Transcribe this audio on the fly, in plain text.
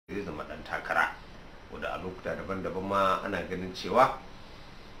takara, wadda a lokuta daban-daban ma ana ganin cewa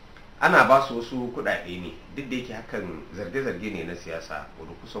ana ba su wasu kuɗaɗe ne, duk da yake hakan zarge-zarge ne na siyasa,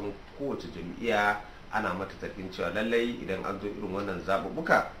 wadda kusan kowace jam'iyya ana mata zargin cewa lallai idan an zo irin wannan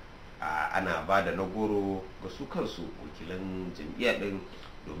zaɓuɓɓuka ana ba da na goro ga su kansu wakilan jam'iyya ɗin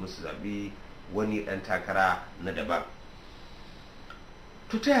domin su zaɓi wani ɗan takara na daban.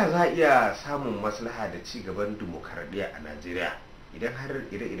 To ta yaya za a iya samun maslaha da ci gaban dimokuraɗiyya a Najeriya idan har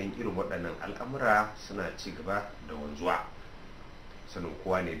ire-iren irin waɗannan al'amura suna ci gaba da wanzuwa? Sanin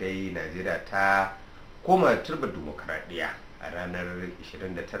kowa ne dai Najeriya ta koma turbar dimokuraɗiyya a ranar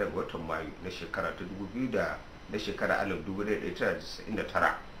 29 ga watan Mayu na shekara ta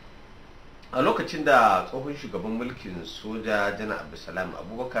 1999, a lokacin da tsohon shugaban mulkin soja janar Abdulsalam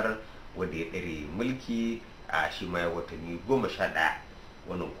Abubakar wanda ya ɗare mulki a shi ma watanni 11.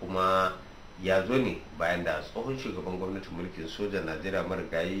 Wannan kuma ya zo ne bayan da tsohon shugaban gwamnatin mulkin sojan Najeriya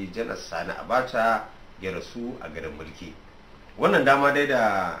marigayi janar Sani ya rasu a gadon mulki. Wannan dama dai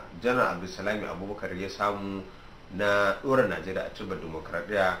da janar Abdulsalam Abubakar ya samu na ɗora Najeriya a turbar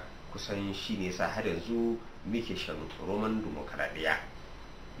dimokuraɗiyya kusan shi ne sa har yanzu muke shan roman dimokuraɗiyya.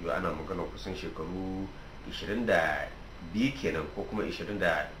 Yau ana magana kusan shekaru 22 kenan ko kuma 21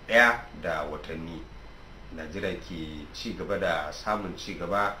 da watanni Najeriya ke ci gaba da samun ci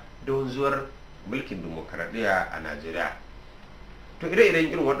gaba da wanzuwar mulkin dimokuraɗiyya a Najeriya. To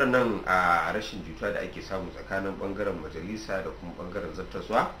ire-iren irin waɗannan a rashin jituwa da ake samu tsakanin ɓangaren majalisa da kuma ɓangaren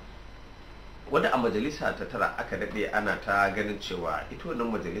zattaswa, wadda a majalisa ta tara aka daɗe ana ta ganin cewa ita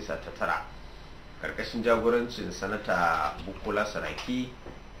wannan majalisa ta tara ƙarƙashin jagorancin sanata Bukola Saraki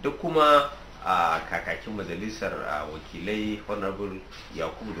da kuma kakakin majalisar wakilai honorable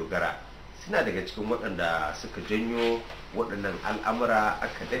Yakubu Dogara suna daga cikin waɗanda suka janyo waɗannan al'amura.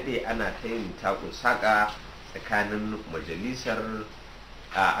 Aka daɗe ana ta yin takun saƙa tsakanin majalisar,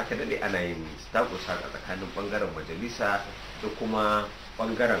 aka daɗe ana yin takun saƙa tsakanin ɓangaren majalisa da kuma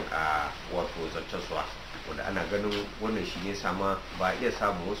ɓangaren wato zartaswa, wanda ana ganin wannan shi ne sama ba a iya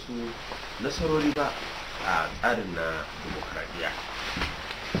samun wasu nasarori ba a tsarin na dimokuraɗiyya.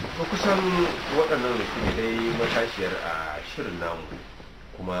 To kusan waɗannan su ne dai matashiyar a shirin namu,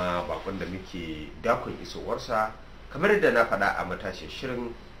 kuma bakon da muke dakon isowarsa kamar da na faɗa a matashiyar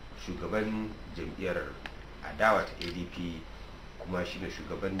shirin shugaban jam'iyyar adawa ta ADP kuma shine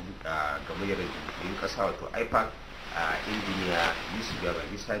shugaban gamayyar jam'iyyun ƙasa wato IPAC a injiniya Yusuf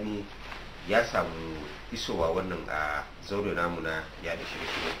Sani ya samu isowa wannan a zaure namu na yada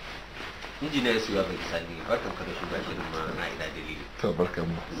shirye-shirye. Injiniya Yusuf Sani, barkan ka da shiga shirin ma na ina dalili. To barkan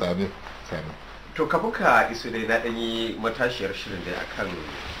mu Sani. To kafin ka iso dai na ɗanyi matashiyar shirin dai akan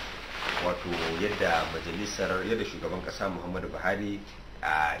wato yadda shugaban ƙasa Muhammadu Buhari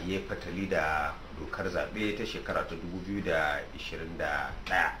ya yi fatali da dokar zaɓe ta shekara ta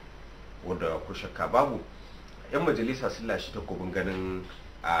 2021, wadda ko shakka babu 'yan majalisa sun lashe takobin ganin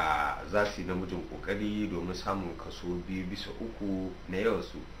za su yi namijin ƙoƙari domin samun kaso 2/3 na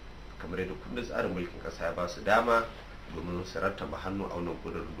yawansu, kamar yadda kundin tsarin mulkin ƙasa ya ba su dama domin su rattaba hannu a wannan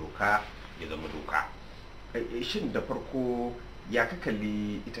ƙudurin doka ya zama doka. Shin da farko ya ka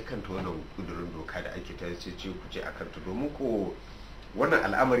kalli ita kanta wannan ƙudurin doka da ake ta ce kuce a kanta, domin ko wannan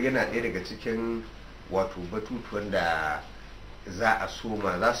al'amari yana ɗaya daga cikin wato batutuwan da za su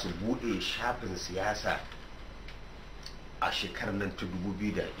buɗe shafin siyasa a shekarar nan ta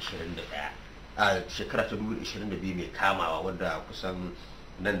 2021, a shekara ta 2022 mai kamawa, wadda kusan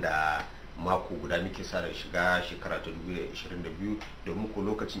nan da mako guda muke sa ran shiga shekara ta 2022, domin ko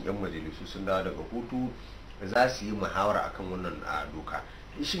lokacin 'yan majalisu sun dawo daga hutu za su yi muhawara akan wannan doka.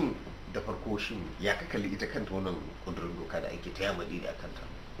 Shin da farko ya ka kalli ita kanta wannan kudurin doka da ake ta yamadi da kanta?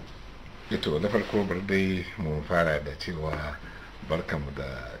 Ito na farko bar dai mu fara da cewa barkanmu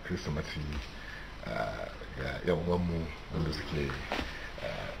da Kirsimeti ga yan uwanmu wanda suke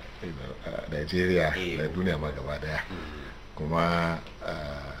Najeriya da duniya ma gaba daya,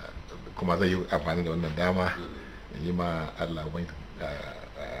 kuma zai yi amfani da wannan dama yi ma Allah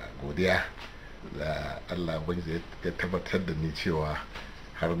godiya da Allah ya tabbatar da ni cewa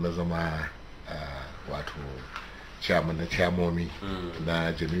har na zama wato chairman na chairmomi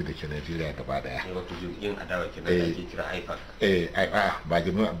na jami'u da ke Najeriya gaba daya. Wato jami'in adawa ke nan da ake kira IPAC. Ba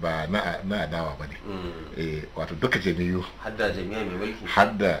jami'u ba na adawa ba ne. Wato duka jami'u. Hadda jami'a mai mulki.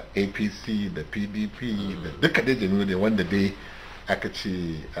 Hadda APC da PDP da duka dai jami'u ne wanda dai aka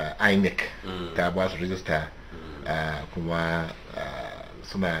ce INEC ta ba su rijista kuma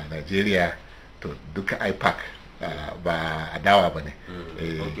suna Najeriya, to duka IPAC ba adawa ba ne.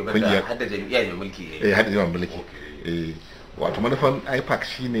 Hadda jami'a mai mulki. Hadda jami'a mai mulki. Wato manufan IPAC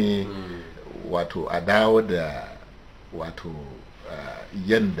shine wato a dawo da wato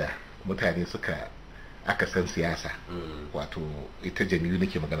yanda mutane aka san siyasa, wato ita jami'u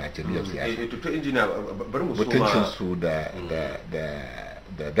nake magana, jami'ar siyasa, to injiniya bari mu mutuncin su da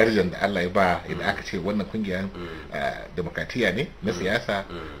darajar da Allah ya ba idan aka ce wannan kungiyar demokratiya ne na siyasa,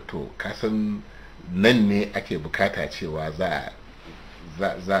 to kasan nan ne ake bukata cewa za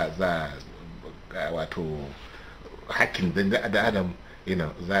wato hakkin da adam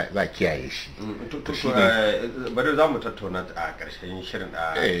za kiyaye shi. Bari za mu tattauna a ƙarshen shirin,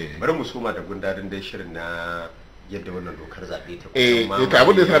 bari mu soma da gundarin dai shirin na yadda wannan dokar zaɓe ta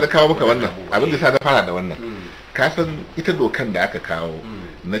abin da ya sa da kawo maka wannan, abin da ya sa da fara da wannan, kasan ita dokan da aka kawo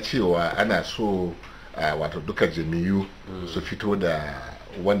na cewa ana so wato duka jami'u su fito da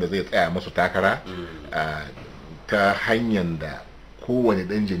wanda zai tsaya masu takara ta hanyar da kowane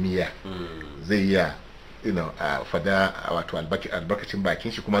ɗan jami'a zai iya fada wato albarkacin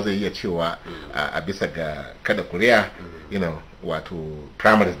bakin shi, kuma zai iya cewa a bisa ga kada kuri'a wato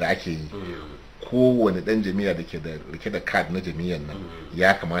primaries da ake yi, kowane dan jami'a da ke da rike da card na jami'an nan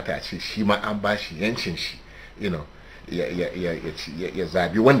ya kamata a ce shi ma an ba shi yancin shi ya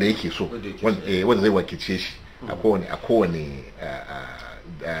zabi wanda yake so, wanda zai wakilce shi a kowane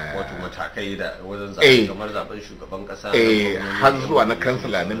wato matakai da wajen zaɓe, kamar zaɓen shugaban ƙasa har zuwa na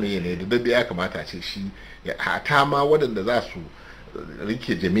kansila na meye ne da ya kamata a ce shi hata ma waɗanda za su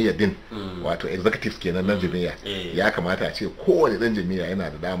rike jami'a din, wato executives kenan na jami'a, ya kamata a ce kowane ɗan jami'a yana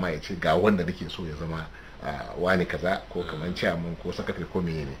da dama ya ce ga wanda nake so ya zama wani kaza, ko kamar chairman ko secretary ko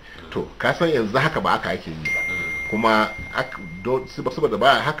meye ne. To ka san yanzu haka ba aka ake yi ba, kuma saboda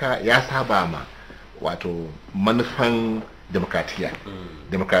ba haka ya saba ma wato manufan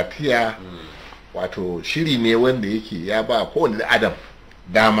demokratiya wato shiri ne wanda yake ya ba kowane adam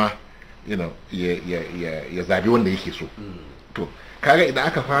dama ya zabi wanda yake so. To kaga idan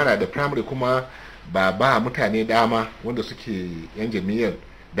aka fara da primary kuma ba mutane dama wanda suke yan jami'ar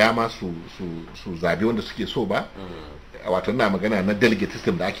dama su zabi wanda suke so ba, wato na magana na delegate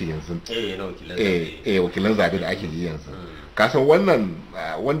system da ake yanzu, wakilan zabe da ake yi yanzu. Kasan wannan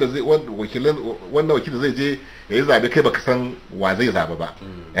wakilin zai je ya yi zabe, kai baka san wa zai zaba ba,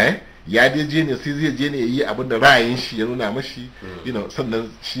 ya je ne sai zai je ne yi abin da ra'ayin shi ya nuna mashi, sannan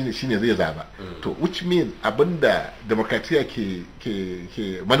shine zai zaba. To which means abinda demokratiya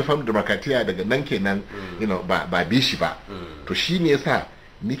ke manufan demokratiya daga nan kenan ba bi shi ba. To shine yasa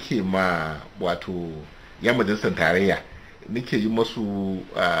nike ma wato yan majalisar tarayya nike yi masu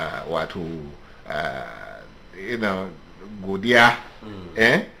wato godiya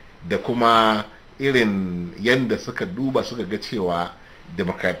da kuma irin yadda suka duba suka ga cewa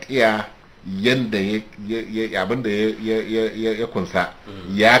demokratiya yadda abinda ya kunsa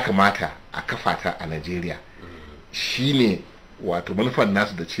ya kamata a kafa ta a Najeriya, shine wato manufan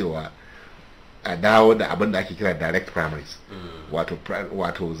nasu da cewa a dawo da abin da ake kira direct primaries,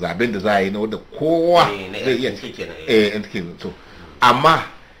 wato zaben da za a yi na wadda kowa zai iya so. Amma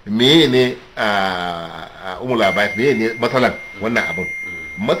meye ne umulabai, meye ne matsalan wannan abin?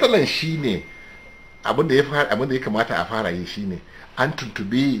 Matsalan shine abin da ya kamata a fara yi shine an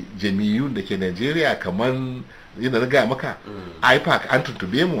tuntubi jami'un da ke Najeriya, kamar yana na gaya maka IPAC an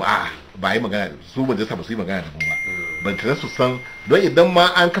tuntube mu, ba yi magana su majalisa ba su yi magana da mu ba, ban tare su san don idan ma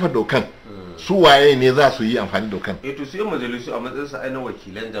an kafa dokan su waye ne za su yi amfani da dokan. To su yi majalisu a matsayinsa na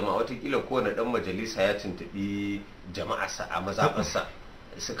wakilan jama'a, watakila kowane dan majalisa ya tuntubi jama'arsa a mazaɓarsa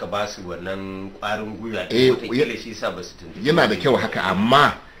suka ba su wannan ƙwarin gwiwa, watakila shi sa ba su tuntubi. Yana da kyau haka,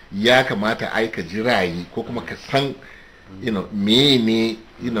 amma ya kamata ai ka ji ra'ayi ko kuma ka san meye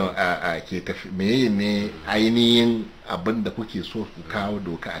ne ainihin abin da kuke so ku kawo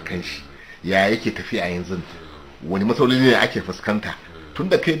doka a kan shi, ya yake tafiya yanzu, wani matsaloli ne ake fuskanta. Tun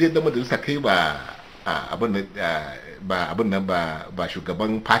da kai dai da majalisa kai ba abin nan ba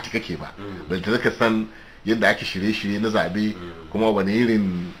shugaban party kake ba, da zaka san yadda ake shirye-shirye na zabe, kuma wani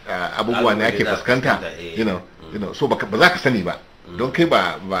irin abubuwa ne ake fuskanta, so ba za ka sani ba, don kai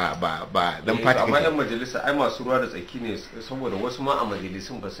ba dan party kake. Amma yan majalisa ai masu ruwa da tsaki ne, saboda wasu ma a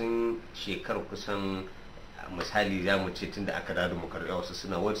majalisun ba sun shekar kusan, misali za mu ce tun da aka dawo demokradiyya, wasu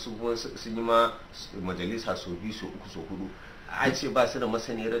sun yi ma majalisa sau 2 sau 3 sau 4, a ce ba su da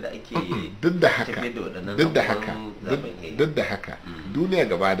masaniyar da ake duk da haka duniya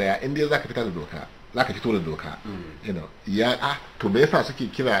gaba daya inda za ka fita da doka, za ka fito da doka, to me yasa suke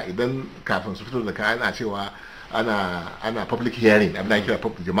kira idan kafin su fito da doka ana cewa ana public hearing, abin da kira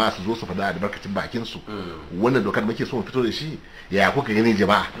jama'a su zo su faɗa albarkacin bakin su, wannan dokar muke so mu fito da shi, ya kuka gani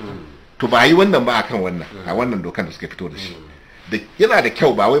jama'a? To ba yi wannan ba akan wannan, a wannan dokar da suka fito da shi, da yana da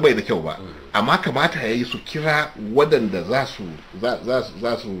kyau, ba wai bai da kyau ba, amma kamata ya yi su kira waɗanda za su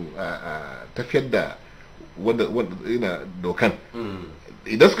tafiyar da dokan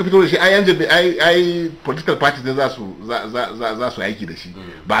idan suka fito da shi ai political parties ne za su aiki da shi,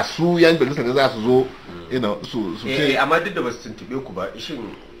 ba su yan majalisa ne za su zo su ce. Amma duk da ba su tuntube ku ba, shin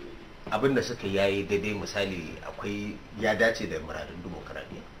abin da suka yayi daidai, misali akwai ya dace da muradun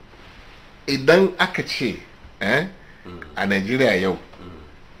dimokuraɗiyya? Idan aka ce a Najeriya yau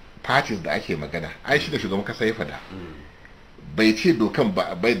parties da ake magana, ai shi da shugaban kasa ya fada, bai ce dokan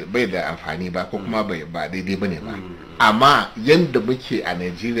bai da amfani ba ko kuma ba daidai bane ba, amma yanda muke a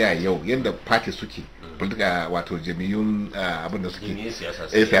Najeriya yau, yanda parties suke politika, wato jami'un abin da suke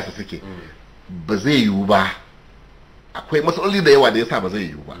siyasa suke, ba zai yiwu ba. Akwai matsaloli da yawa da yasa ba zai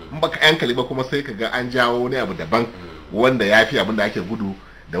yiwu ba. In baka yankali ba kuma sai ka ga an jawo wani abu daban wanda ya fi abin da ake gudu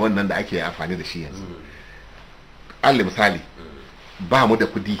da wannan da ake amfani da shi yanzu. Alli misali, ba mu da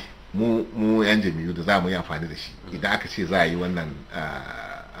kudi mu yan jami'u da za mu yi amfani da shi idan aka ce za a yi wannan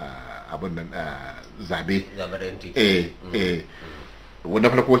abin nan zabe. Na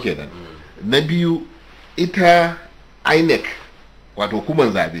farko kenan. Na biyu, ita INEC, wato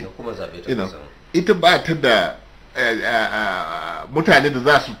hukumar zabe, ita ba ta da mutane da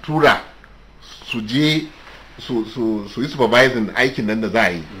za su tura su je su yi supervising aikin nan da za a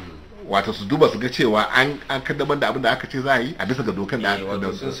yi, wato su duba su ga cewa an kaddamar da abin da aka ce za a yi a bisa ga dokan da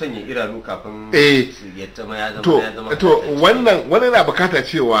aka sun sanya idanu kafin ya zama to wannan na bukata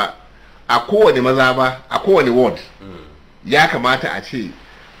cewa a kowane mazaba, a kowane ward ya kamata a ce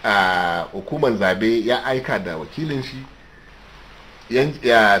hukumar zabe ya aika da wakilin shi,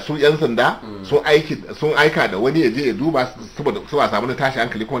 su yan sanda sun aika da wani ya je ya duba saboda su a samu na tashi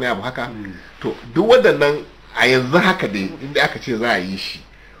hankali ko wani abu haka. To duk waɗannan a yanzu haka dai inda aka ce za a yi shi,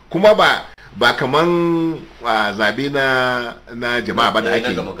 kuma ba kaman zabe na jama'a ba da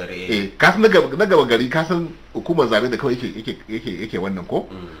ake kasan na gaba gari, kasan hukumar zabe da kawai yake wannan ko.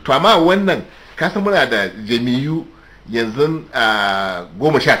 To amma wannan kasan muna da jami'u yanzu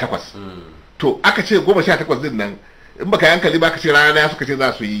 18. To aka ce 18 din nan, in baka yankali ba ka ce rana daya suka ce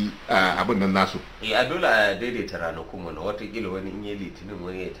za su yi abin nan nasu. A dole a daidaita ranakun wani, watakila wani in yi litinin,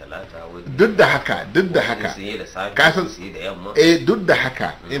 wani ya talata, wani duk da haka kasan da yamma. Duk da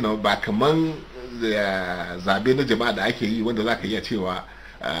haka ba kaman zabe na jama'a da ake yi wanda za ka iya cewa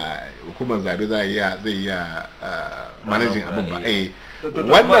hukumar zabe zai iya manajin abin ba.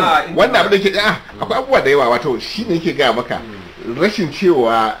 Wannan abin da ke akwai abubuwa da yawa, wato shi ne yake gaya maka rashin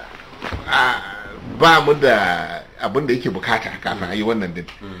cewa ba mu da abin da yake bukata kafin a yi wannan din.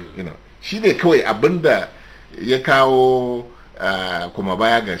 Shi ne kawai abin da ya kawo kuma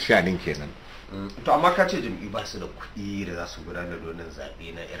baya ga shanin kenan. To amma ka ce jam'i ba su da kuɗi da za su gudanar da wannan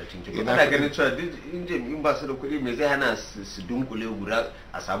zaɓe na yar cikin. Ana ganin cewa duk in jam'in ba su da kuɗi, me zai hana su dunkule guda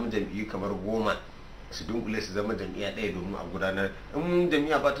a samu jam'i kamar 10 su dunkule su zama jam'iyya ɗaya domin a gudanar. In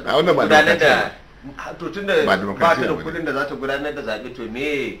jam'iyya ba ta da gudanar da to tunda ba ta da kudin da za ta gudanar da zaɓe, to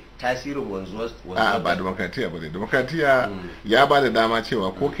me tasirin wanzuwa? Ba demokratiya ba ne. Demokratiya ya ba da dama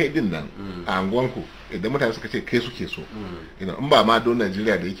cewa ko kai din nan a anguwanku, idan mutane suka ce kai suke so, in ba ma don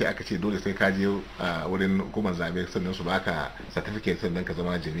Najeriya da yake aka ce dole sai ka je wurin hukumar zaɓe sannan su baka certificate sannan ka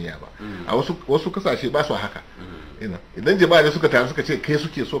zama jami'a ba. A wasu kasashe ba su haka. Idan jama'a ne suka taru suka ce kai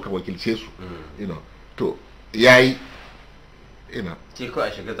suke so ka wakilce su, to yayi ce ko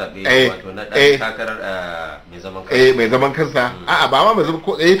a shiga zaɓe wato na ɗan takarar mai zaman kansa. A'a ba ma mai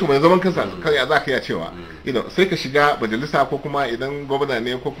zaman kansa kan ya za ka iya cewa sai ka shiga majalisa, ko kuma idan gwamna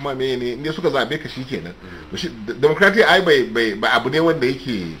ne ko kuma meye ne suka zaɓe ka shi kenan. Demokratiya ai ba abu ne wanda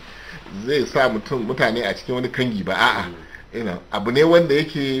yake zai sa mutane a cikin wani kangi ba. A'a abu ne wanda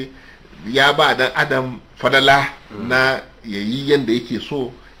yake ya ba dan adam fadala na yayi yanda yake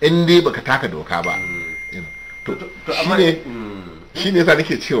so, in dai baka taka doka ba. Shi ne yasa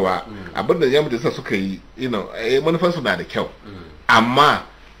nake cewa abin da yan majalisa suka yi manufansu na da kyau, amma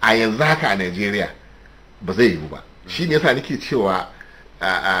a yanzu haka a Najeriya ba zai yiwu ba. Shi ne yasa nake cewa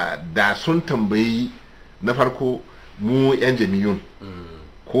da sun tambayi na farko mu yan jami'un,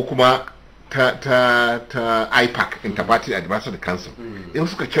 ko kuma ta IPAC, Interparty Advisory Council, in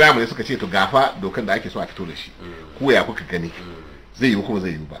suka kira mu ne suka ce to gafa dokan da ake so a fito da shi, ko ya kuka gani, zai yiwu kuma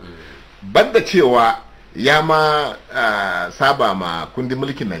zai yiwu ba. Banda cewa ya ma saba ma kundin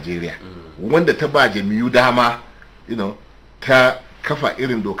mulkin Najeriya, wanda ta ba jami'u dama ta kafa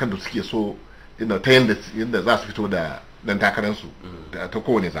irin dokan da suke so, ta yadda za su fito da dan takararsu ta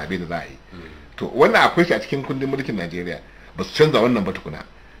kowane zabe da za a yi. To wannan akwai shi a cikin kundin mulkin Najeriya, ba su canza wannan ba tukuna.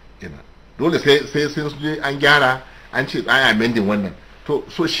 Dole sai sun je an gyara, an ce an amending wannan. To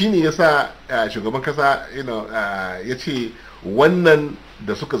so shine yasa shugaban kasa ya ce wannan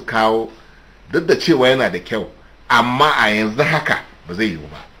da suka kawo, duk da cewa yana da kyau, amma a yanzu haka ba zai yiwu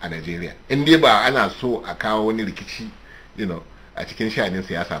ba a Najeriya, in dai ba ana so a kawo wani rikici a cikin sha'anin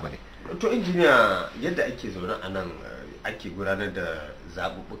siyasa ba ne. To injiniya, yadda ake zaune a nan ake gudanar da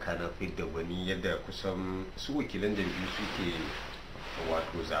zaɓuɓɓuka na fidda wani, yadda kusan su wakilan jam'iyyu suke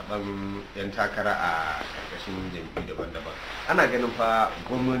wato zaben 'yan takara a ƙarƙashin jam'iyyu daban-daban, ana ganin fa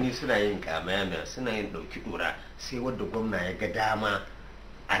gwamnoni suna yin ƙamaya, suna yin ɗauki ɗora, sai wadda gwamna ya ga dama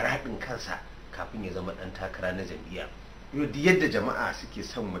a raɗin kansa kafin ya zama ɗan takara na jam'iyya. Yau duk yadda jama'a suke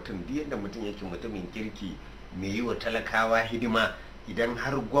son mutum, duk yadda mutum yake mutumin kirki mai yi wa talakawa hidima, idan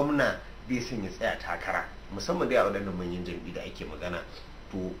har gwamna bai son ya tsaya takara, musamman dai a waɗannan manyan jam'iyyu da ake magana,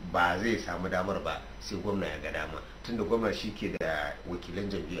 to ba zai samu damar ba sai gwamna ya ga dama, tunda gwamna shi ke da wakilan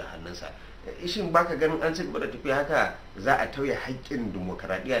jam'iyyu a hannunsa. Shin baka ganin an ci gaba da tafiya haka za a tauye haƙƙin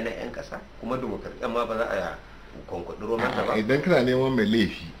dimokuraɗiyya na 'yan ƙasa, kuma dimokuraɗiyya ma ba za a kwankwaɗi romanta ba? Idan kana neman mai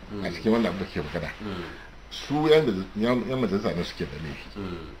laifi a cikin wannan abu da ke magana, su yan majalisa ne suke da laifi,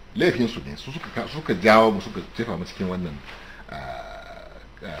 laifin su ne su suka jawo mu, suka jefa mu cikin wannan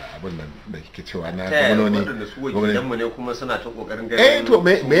abin nan da ke cewa na gwamnoni mu ne kuma suna ta kokarin ganin to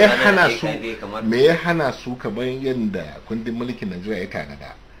me ya hana su kamar yadda kundin mulkin Najeriya ya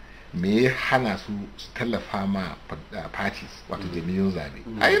tanada, me ya hana su tallafa ma parties wato jami'un zabe?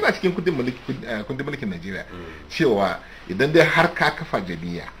 ai yana cikin kundin mulkin Najeriya cewa idan dai har ka kafa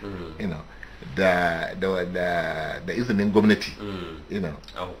jami'a da izinin gwamnati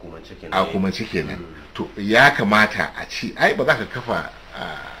a hukumance kenan, to ya kamata a ci ai ba za ka kafa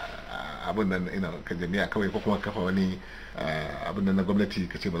abin nan ka jami'a kawai ko kuma kafa wani abin nan na gwamnati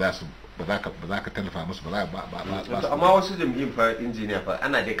ka ce ba za ka tallafa musu ba. Amma wasu jam'iyyun fa injiniya fa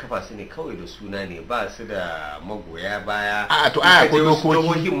ana dai kafa su ne kawai da suna ne, ba su da magoya baya. Akwai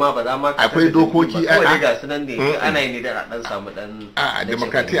dokoki ma ba za ma akwai dokoki kawai ga su nan ne ana yi ne da dan samu dan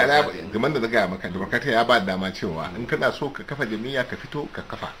demokratiya ya gaman da daga maka demokratiya ya ba dama cewa in kana so ka kafa jami'a ka fito ka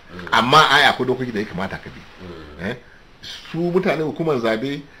kafa, amma akwai dokoki da ya kamata ka bi. Su mutane hukumar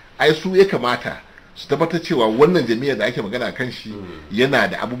zabe ai su ya kamata su tabbatar cewa wannan jami'a da ake magana kan shi yana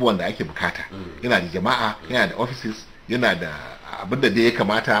da abubuwan da ake bukata, yana da jama'a, yana da offices, yana da abin da ya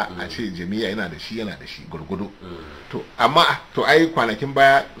kamata a ce jami'a yana da shi gurgudu. To amma to ai kwanakin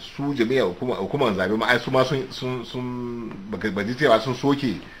baya su jami'a hukumar zabe ma ai su ma sun baji cewa sun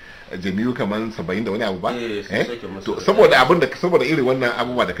soke jami'u kamar 70 da wani abu ba. To saboda irin wannan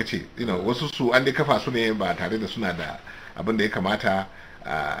abubuwa da kace wasu su an dai kafa su ne ba tare da suna da abin da ya kamata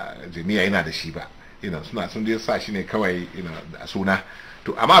jami'a yana da shi ba, sun je sa shi ne kawai a suna.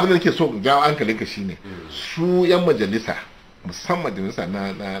 To amma abin da nake so jawo hankalinka shine su yan majalisa, musamman majalisa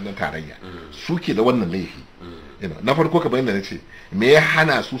na tarayya, suke da wannan laifi. Na farko kamar yadda na ce, me ya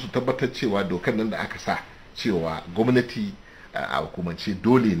hana su tabbatar cewa dokar nan da aka sa cewa gwamnati a hukumance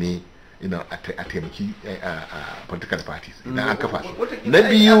dole ne a taimaki political parties idan an kafa su.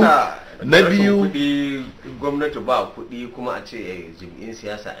 Na biyu gwamnati ba kuɗi kuma a ce jami'in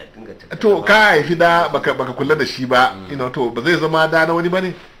siyasa a dinga tattara. To ka haifi da baka kula da shi ba, to ba zai zama da na wani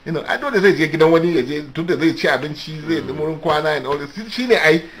bane. A dole zai je gidan wani, ya je tunda zai ci abinci, zai da wurin kwana, shi ne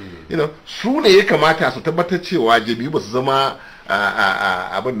ai su ne ya kamata su tabbatar cewa jami'u ba su zama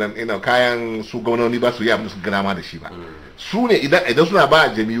abin nan kayan su gwamnati ba su yi abin da su gana ma da shi ba. Su ne idan suna ba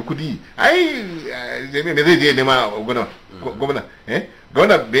jami'u kudi, ai jami'u ne zai je nema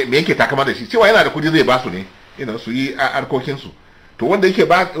gwamna me yake takama da shi cewa yana da kudi zai ba su ne su yi harkokinsu. To wanda yake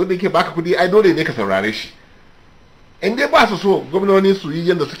baka kudi ai dole ne ka saurare shi. In dai ba su so gwamnoni su yi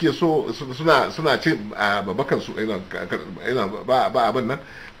yadda suke so, suna cin babakan su ba abin nan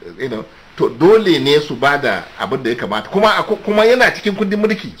to dole ne su ba da abin da ya kamata, kuma yana cikin kundin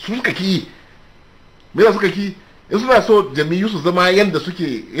mulki. Su suka ki me suka ki, in suna so jami'u su zama yadda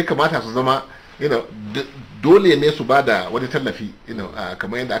suke ya kamata su zama dole ne su ba da wani tallafi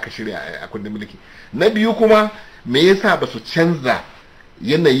kamar yadda aka shirya a kundin mulki. Na biyu kuma, me yasa ba su canza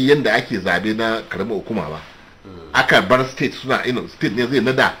yanayi yadda ake zabe na karamar hukuma ba? Aka bar state state ne zai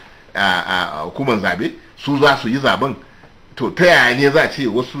nada a hukumar zabe, su za su yi zaben. To ta yaya ne za a ce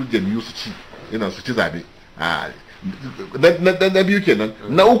wasu jami'u su ci zabe? Na biyu kenan.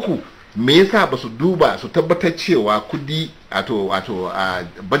 Na uku, me yasa ba su duba su tabbatar cewa kudi wato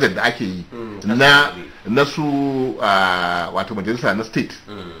budget da ake yi na su wato majalisa na state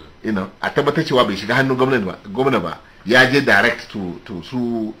a tabbatar cewa bai shiga hannun gwamna ba, ya je direct to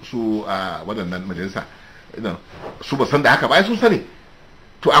su waɗannan majalisa. Su ba san da haka ba, sun sani.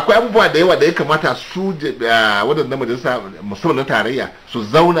 To akwai abubuwa da yawa da ya kamata su waɗannan majalisa musamman na tarayya su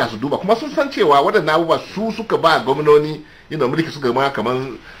zauna su duba, kuma sun san cewa waɗannan abubuwa su suka ba gwamnoni mulki suka ma kamar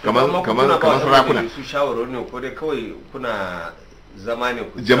sarakuna. Su shawarwari ne ko dai kawai kuna zama ne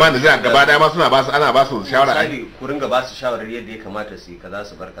jama'a da zai gaba daya ma ana ba su shawara. Misali ku ringa ba su shawarar yadda ya kamata su yi kaza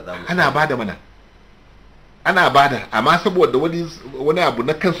su bar kaza. Ana ba da mana ana bada, amma saboda wani abu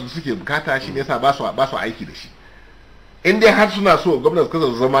na kansu suke bukata shi ne yasa ba su aiki da shi. In dai har suna so gwamnati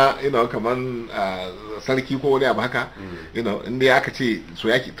kasa zama kamar sarki ko wani abu haka, in dai aka ce so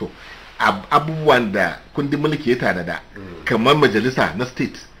yaki to abubuwan da kundin mulki ya tanada kamar majalisa na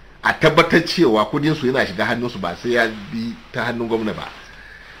state a tabbatar cewa kudin su yana shiga hannunsu ba sai ya bi ta hannun gwamna ba.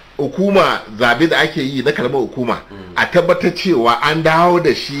 Hukuma zabe da ake yi na karamar hukuma a tabbatar cewa an dawo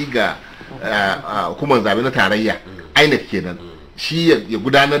da shi ga hukumar zabe na tarayya INEC kenan, shi ya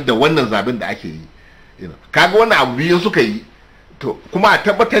gudanar da wannan zaben da ake yi. Kaga wannan abu biyu suka yi to kuma a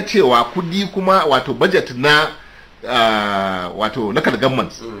tabbatar cewa kudi kuma wato budget na wato local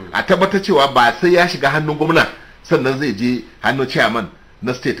government a tabbatar cewa ba sai ya shiga hannun gwamna sannan zai je hannun chairman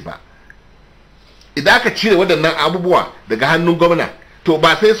na state ba. Idan aka cire waɗannan abubuwa daga hannun gwamna to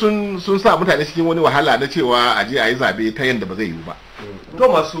ba sai sun sa mutane cikin wani wahala na cewa a je a yi zabe ta yadda ba zai yiwu ba. To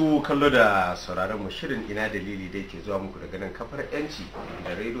masu kallo da sauraron mu, shirin ina dalili da ke zuwa muku daga nan kafar yanci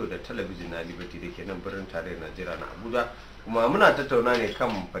da rediyo da talabijin na Liberty da ke nan birnin tarayyar Najeriya na Abuja, kuma muna tattauna ne kan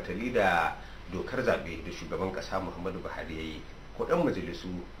fatali da dokar zaɓe da shugaban ƙasa Muhammadu Buhari ya yi, ko ɗan majalisu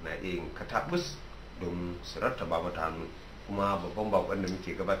na iya yin katabus domin su rattaba mata hannu. Kuma babban bakon da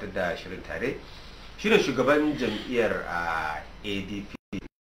muke gabatar da shirin tare shine shugaban jam'iyyar ADP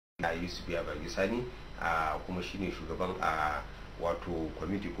Yusuf Yabagi Sani, kuma shine shugaban wato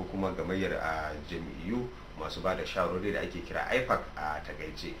kwamiti ko kuma gamayyar jam'iyyu masu ba da shawarwari da ake kira IFAC a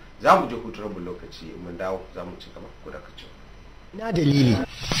takaice. Za mu je hutun rabin lokaci, mun dawo za mu ci gaba ko da kace. Ina dalili.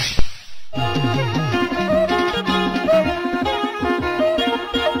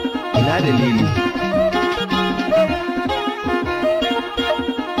 Ina dalili.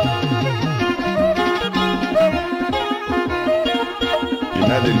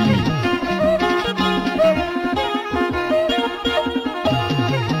 Ina dalili.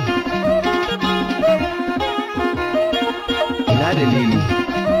 Ina dalili.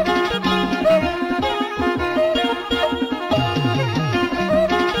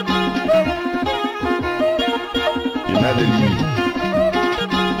 Ina dalili.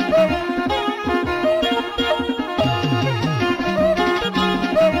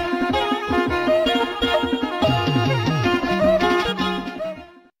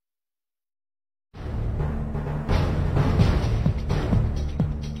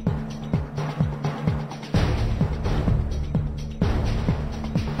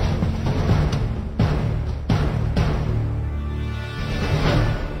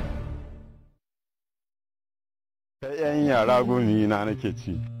 Yan yara gumi na nake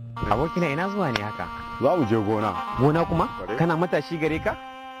ci. Abokina ina zuwa ne haka? Za mu je gona. Gona kuma? Kana matashi gare ka?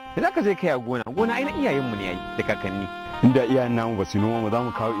 Da za ka je kai a gona. Gona ai na iyayenmu ne yayi da kakanni. Inda iyayen namu ba su noma mu za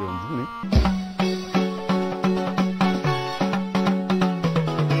mu kawo yanzu ne.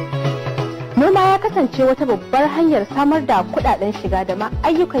 Noma ya kasance wata babbar hanyar samar da kudaden shiga da ma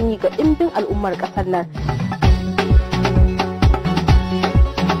ayyukan yi ga ɗimbin al'ummar ƙasar nan.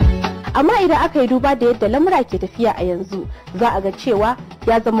 Amma idan aka yi duba da yadda lamura ke tafiya a yanzu, za a ga cewa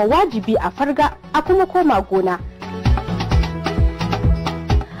ya zama wajibi a farga a kuma koma gona.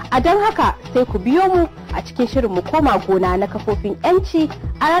 A don haka sai ku biyo mu a cikin shirin mu koma gona na kafofin yanci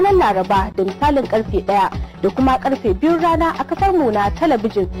a ranar Laraba da misalin karfe 1 da kuma karfe 2 rana a kafar mu na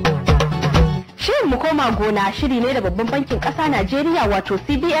talabijin. Shirin mu koma gona shiri ne da babban bankin ƙasa Najeriya wato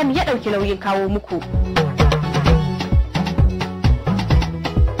CBN ya ɗauki nauyin kawo muku.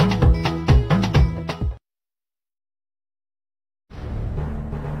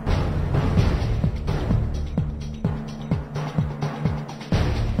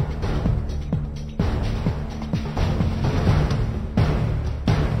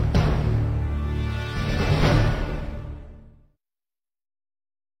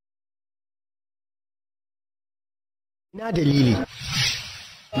 Ina dalili.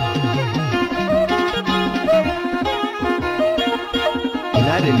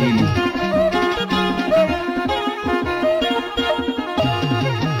 Ina dalili.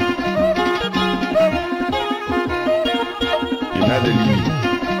 Ina dalili.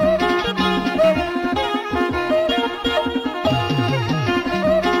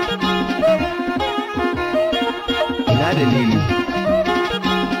 Ina dalili.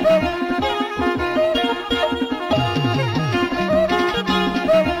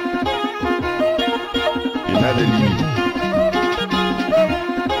 Ina dalili.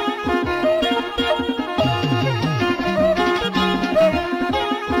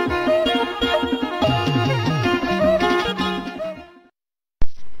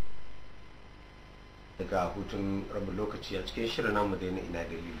 Daga hutun rabin lokaci a cikin shirin namu da ina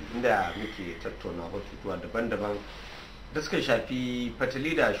dalili, inda muke tattauna batutuwa daban-daban da suka shafi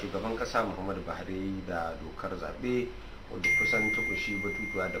fatali da shugaban kasa Muhammadu Buhari da dokar zaɓe wanda kusan ta kunshi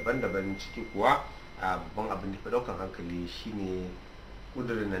batutuwa daban-daban, ciki kuwa a babban abin da fi daukan hankali shine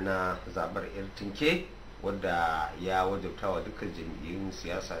kudurin na zaɓar yar tinke wadda ya wajabta wa dukkan jam'iyyun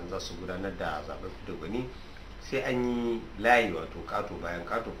siyasa in za su gudanar da zaɓen fidda gwani sai an yi layi, wato kato bayan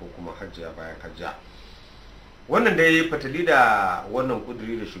kato ko kuma hajjiya bayan hajjiya. Wannan dai fatali da wannan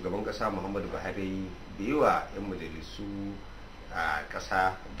kuduri da shugaban kasa Muhammadu Buhari bai yi wa 'yan majalisu a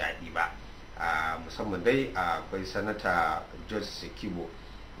kasa daɗi ba, musamman dai akwai sanata George Sekibo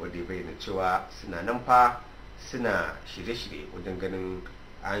wanda ya bayyana cewa suna nan fa suna shirye-shirye wajen ganin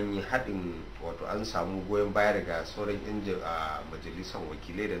an yi haɗin, wato an samu goyon baya daga sauran 'yan majalisar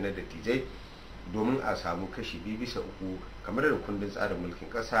wakilai da na dattijai domin a samu kashi 2/3 kamar da kundin tsarin mulkin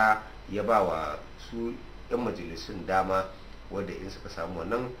ƙasa ya ba wa su 'yan majalisun dama, wadda in suka samu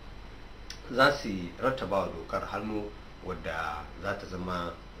wannan za su rattaba wa dokar hannu wadda za ta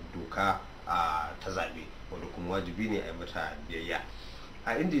zama doka ta zaɓe, wadda kuma wajibi ne a yi mata biyayya.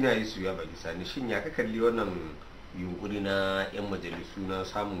 A injiniya Yusuf ya bagi Sani, shin ya ka kalli wannan yunkuri na 'yan majalisu na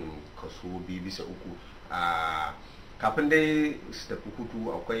samun kaso 2/3? Kafin dai su tafi hutu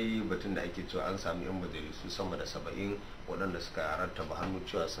akwai batun da ake cewa an sami 'yan majalisu sama da 70 waɗanda suka rattaba hannu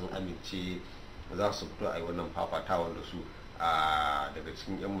cewa sun amince za su fito a yi wannan fafatawan da su. Daga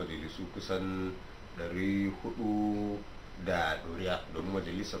cikin 'yan majalisu kusan 400 da ɗoriya, domin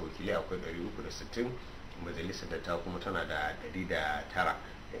majalisar wakilai akwai 360, majalisar dattawa kuma tana da 109.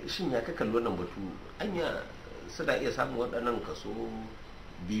 Shin ya ka kalli wannan batu, anya suna iya samun waɗannan kaso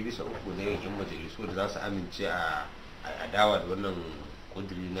 2/3 na 'yan majalisu da za su amince a dawa da wannan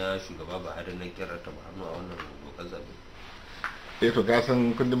kudiri na shugaba Buhari na kirar ta hannu a wannan dokar zaɓe? To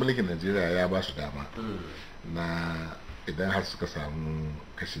gasan kundin mulkin Najeriya ya ba su dama na idan har suka samu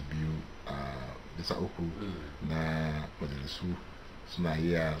kashi 2/3 na majalisu suna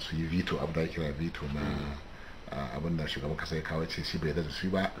iya su yi veto, abin da kira veto na abin da shugaban kasa ya kawo ce shi bai yarda da shi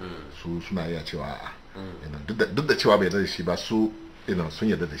ba, su suna iya cewa duk da cewa bai yarda da shi ba, su sun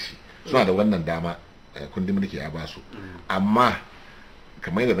yarda da shi, suna da wannan dama, kundin mulki ya ba su. Amma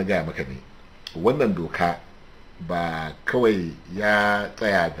kamar yadda na gaya maka ne, wannan doka ba kawai ya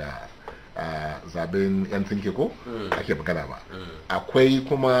tsaya ga zaben yan tsinke ko ake magana ba, akwai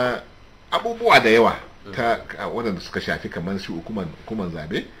kuma abubuwa da yawa ta waɗanda suka shafi kamar shi hukuman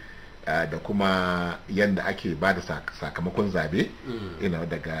zabe da kuma yadda ake ba da sakamakon zabe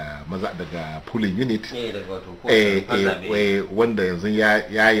daga polling unit, wanda yanzu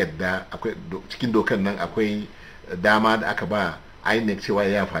ya yadda akwai cikin dokan nan akwai dama da aka ba INEC cewa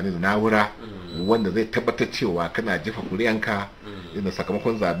ya amfani da na'ura wanda zai tabbatar cewa kana jefa kuriyanka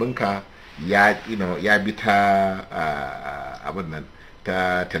sakamakon zabinka ya bi ta abin nan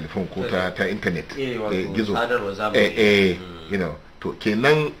ta telefon ko ta intanet gizo, to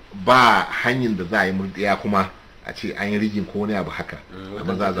kenan ba hanyar da za a yi murdiya kuma a ce an yi rigin ko wani abu haka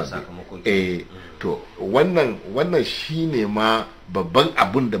amma za zaɓe. To wannan shine ma babban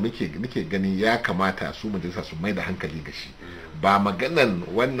abun da muke gani ya kamata su majalisa su mai da hankali ga shi, ba maganan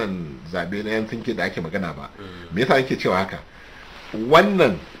wannan zabe na yan tsinke da ake magana ba. Me yasa ake cewa haka?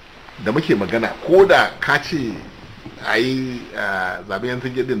 Wannan da muke magana, ko da ka ce a yi zabe yan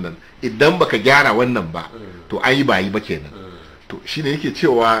tsinke din nan, idan baka gyara wannan ba to an yi ba kenan. To shine yake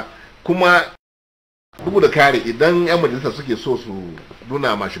cewa kuma bugu da kare, idan yan majalisa suke so su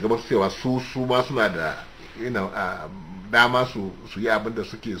nuna ma shugaban su cewa su ma suna da dama su yi abin da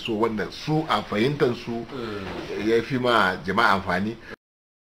suke so, wanda su a fahimtar su ya fi ma jama'a amfani.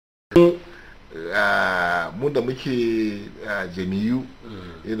 Mu da muke jami'u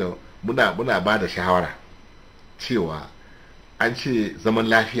muna ba da shawara cewa an ce zaman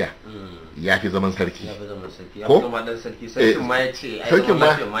lafiya ya fi zaman sarki, ko sarkin ma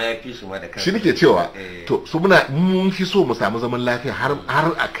ya fi shi ma da kansa, shi nake cewa. To su mun fi so mu samu zaman lafiya har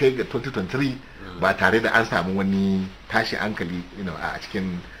a kai ga 2023 ba tare da an samu wani tashi hankali a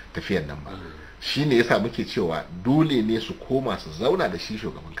cikin tafiyan nan ba. Shi ne yasa muke cewa dole ne su koma su zauna da shi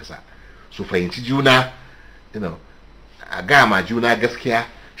shugaban kasa, su fahimci juna, a gama juna gaskiya.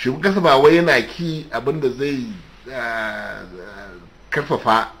 Shugaban kasa ba wai yana ki abinda zai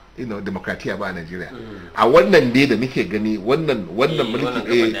karfafa demokratiya ba a Najeriya. A wannan dai da nake gani, wannan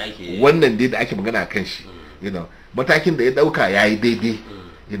mulki wannan dai da ake magana kan shi, matakin da ya dauka yayi daidai.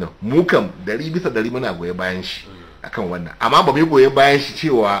 Mu kam 100% muna goye bayan shi akan wannan, amma ba mu goye bayan shi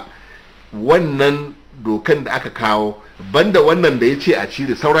cewa wannan dokan da aka kawo banda wannan da ya ce a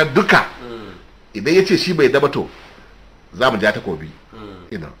cire sauran duka, idan ya ce shi bai dabato za mu ja takobi.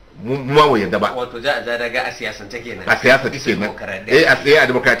 mu ma mu yadda ba. Wato ja daga a siyasan take kenan. A siyasa take nan. A tsaye a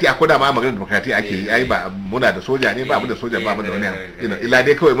demokratiya ko da ma maganar demokratiya ake yi ai ba muna da soja ne ba mu da soja ba mu da wani illa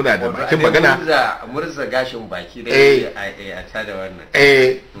dai kawai muna da bakin magana. Murza gashin baki dai a tada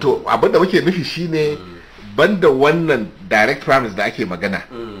wannan. To abinda muke nufi shine banda wannan direct promise da ake magana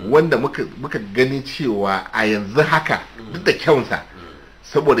wanda muka gani cewa a yanzu haka duk da kyaunsa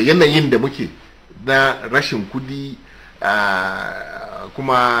saboda yanayin da muke na rashin kudi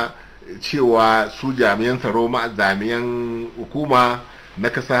kuma cewa su jami'an tsaro jami'an hukuma na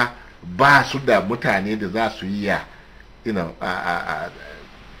kasa ba su da mutane da za su yi ya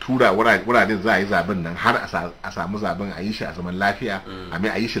tura wuraren za a yi zaben nan har a samu zaben a yi shi a zaman lafiya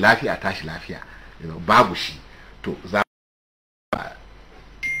a yi shi lafiya a tashi lafiya babu shi to za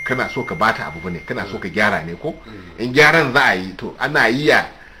kana so ka bata abu bane kana so ka gyara ne ko in gyaran za a yi to ana yi ya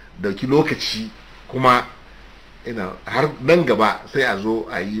dauki lokaci kuma har nan gaba sai a zo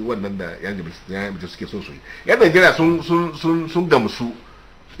a yi wannan da yan jami'a suke so su yi yan Najeriya sun gamsu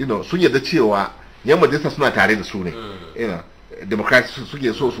sun yarda cewa yan majalisa suna tare da su ne demokrati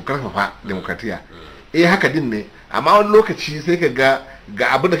suke so su karfafa demokratiya haka din ne amma wani lokaci sai ka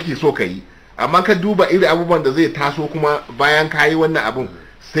ga abin da kake so ka yi amma ka duba irin abubuwan da zai taso kuma bayan ka yi wannan abun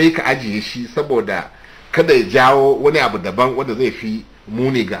sai ka ajiye shi saboda kada ya jawo wani abu daban wanda zai fi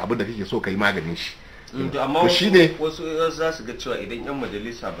muni ga abin da kake so ka yi maganin shi. Amma wasu za su ga cewa idan yan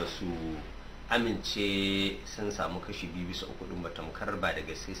majalisa ba su amince sun samu kashi 2/3 din tamkar ba da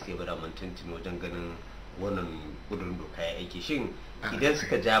gaske suke ba da mantantin wajen ganin wannan gudun doka ya aiki shin idan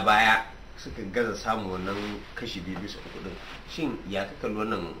suka ja baya suka gaza samu wannan kashi 2/3 din shin ya ka kalli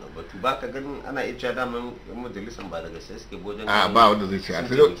wannan batu ba ka ganin ana iya cewa daman yan majalisan ba daga sai suke bojan ba wanda zai ce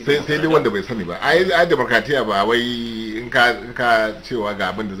sai dai wanda bai sani ba ai demokratiya ba wai in ka cewa ga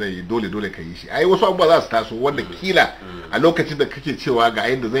abin da zai yi dole ka yi shi ai wasu abubuwa za su taso wanda kila a lokacin da kake cewa ga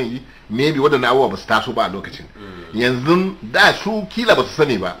yadda zan yi maybe wadannan abubuwa ba su taso ba a lokacin yanzu da su kila ba su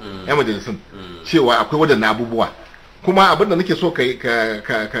sani ba yan majalisun cewa akwai wadannan abubuwa kuma abin da nake so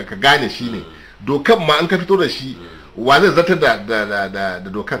ka gane shi ne dokan ma an ka fito da shi wa zai zartar da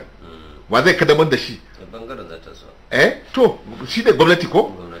dokan wa zai kadamar da shi to shi ne gwamnati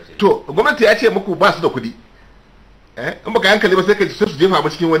ko to gwamnati ya ce muku ba su da kudi in baka hankali ba sai su jefa mu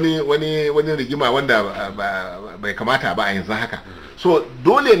cikin wani rigima wanda bai kamata ba a yanzu haka so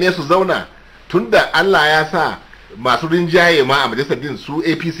dole ne su zauna tunda Allah ya sa masu rinjaye ma a majalisar din su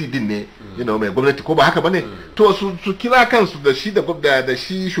APC din ne mai gwamnati ko ba haka bane to su kira kansu da shi da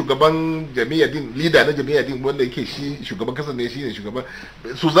shi shugaban jami'a din leader na jami'a din wanda yake shi shugaban kasar ne shine shugaban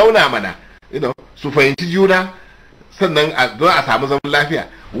su zauna mana su fahimci juna sannan a samu zaman lafiya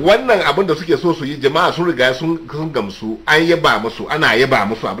wannan abin da suke so su yi jama'a sun riga sun gamsu an yaba musu ana yaba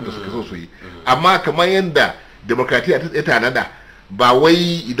musu abin da suke so su yi amma kamar yadda demokratiya ta tanada ba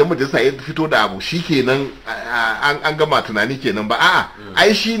wai idan majalisa ya fito da abu shikenan an gama tunani kenan ba a'a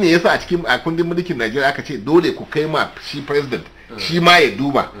ai shi ne yasa a kundin mulkin Najeriya aka ce dole ku kai ma shi president shi ma ya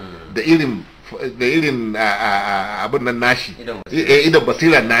duba da irin abin nan nashi idan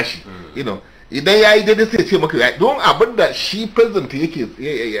basiran nashi idan ya yi daidai sai ce maka don abin da shi president yake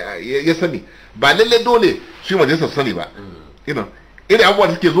ya sani ba lalle dole shi majalisa su sani ba irin abubuwa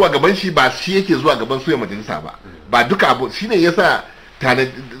da suke zuwa gaban shi ba shi yake zuwa gaban su ya majalisa ba duka abu shine yasa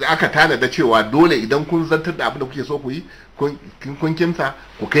aka tanada cewa dole idan kun zantar da abin da kuke so ku yi kun kimsa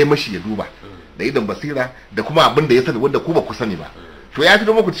ku kai mashi ya duba da idan basira da kuma abin da ya sani wanda ku ba ku sani ba to ya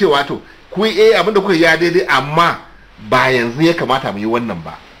fito muku cewa to ku abin da kuka ya daidai amma ba yanzu ya kamata mu yi wannan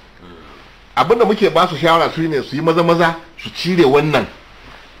ba abin da muke ba su shawara su ne su yi maza su cire wannan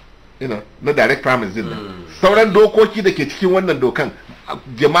na direct promise din sauran dokoki da ke cikin wannan dokan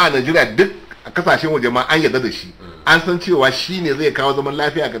jama'a Najeriya duk a kasashen waje ma an yarda da shi an san cewa shi ne zai kawo zaman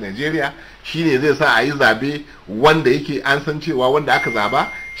lafiya ga Najeriya shi ne zai sa a yi zabe wanda yake an san cewa wanda aka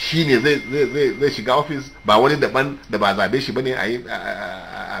zaba shi ne zai shiga ofis ba wani daban da ba zabe shi bane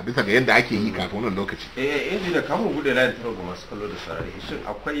a bisa ga yadda ake yi kafin wannan lokaci yanzu da kamun gudu layin taro ga masu kallo da sarari shin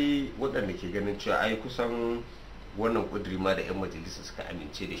akwai waɗanda ke ganin cewa ai kusan wannan kudiri ma da 'yan majalisa suka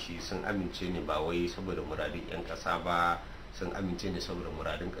amince da shi sun amince ne ba wai saboda muradin 'yan kasa ba sun amince ne saboda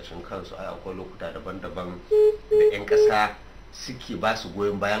muradin kashin kansu ai akwai lokuta daban-daban da 'yan kasa suke ba su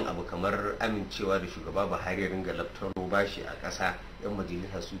goyon bayan abu kamar amincewa da shugaba Buhari ya ringa laftaro bashi a kasa 'yan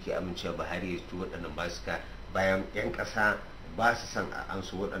majalisa suke amincewa Buhari ya ci waɗannan basuka bayan 'yan kasa ba su san a an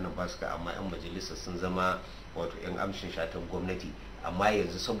su waɗannan basuka amma 'yan majalisa sun zama wato 'yan amshin shatan gwamnati amma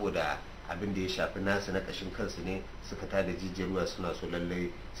yanzu saboda abin da ya shafi nasu na kashin kansu ne suka tada jijiyar ruwa suna so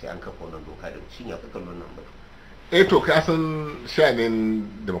lallai sai an kafa wannan doka da shi ya kakan wannan batu to ka san shanin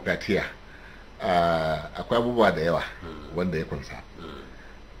demokratiya akwai abubuwa da yawa wanda ya kunsa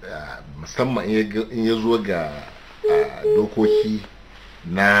musamman in ya zo ga dokoki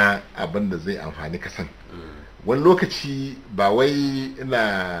na abin da zai amfani kasan. Wani lokaci ba wai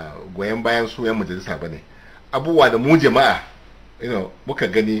ina goyon bayan su 'yan majalisa ba ne, abubuwa da mu jama'a muka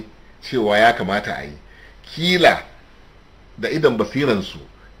gani cewa ya kamata a yi, kila da idan basiransu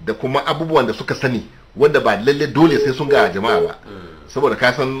da kuma abubuwan da suka sani wanda ba lalle dole sai sun ga jama'a ba, saboda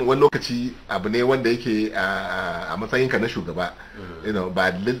ka san wani lokaci abu ne wanda yake a matsayinka na shugaba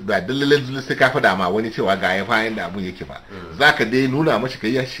ba lalle sai ka faɗa ma wani cewa ga ya fayin da abun yake ba, za ka dai nuna mashi ka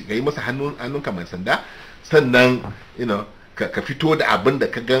yi masa hannunka mai sanda, sannan ka fito da abin da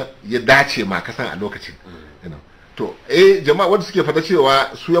ka ga ya dace ma kasan a lokacin. To jama'a wanda suke fata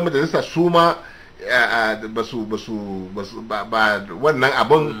cewa su yan majalisa su ma ba wannan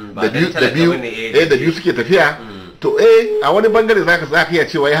abun da biyu suke tafiya. To a wani bangare za ka iya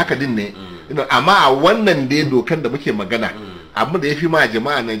cewa ya haka din ne, amma a wannan dai dokan da muke magana, abin da ya fi ma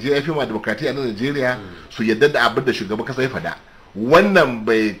jama'a Najeriya, ya fi ma demokratiya na Najeriya su yadda da abin da shugaban kasa ya faɗa. Wannan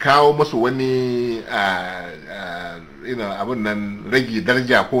bai kawo masu wani abin nan rage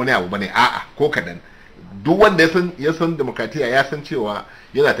daraja ko wani abu bane, a'a ko kadan. Duk wanda ya san demokratiya ya san cewa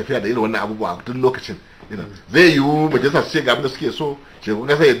yana tafiya da irin wannan abubuwa a duk lokacin. Zai yiwu majalisa su ce ga abin da suke so, shugaban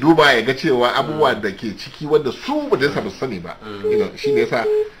kasa ya duba ya ga cewa abubuwa da ke ciki wanda su majalisa ba su sani ba. Shi ne yasa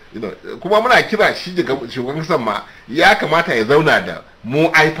kuma muna kira shi shugaban kasa ma ya kamata ya zauna da mu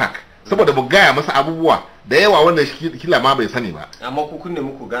IPAC saboda mu gaya masa abubuwa da yawa wanda kila ma bai sani ba. Amma ku kun ne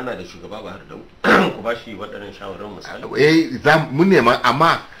muku gana da shugaba ba har da ku ba shi waɗannan shawarar misali. Mun nema,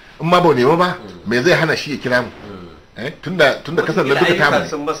 amma in ma ba nema ba me zai hana shi ya kira mu? Tunda kasar na duka tamu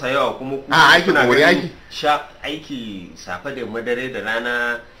sun masa yawa kuma ku aikin wani aiki safe da madare da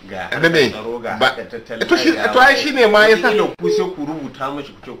rana ga tsaro ga tattalin to ai shine ma yasa ku sai ku rubuta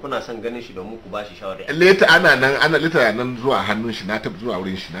mishi ku ce kuna son ganin shi domin ku ba shi shawara. Leta ana leta nan zuwa hannun shi, na zuwa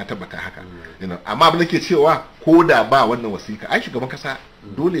wurin shi, na tabbata haka. Amma abin da ke cewa ko da ba wannan wasika ai shugaban kasa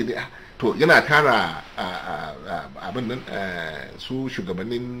dole ne to yana tara abin nan su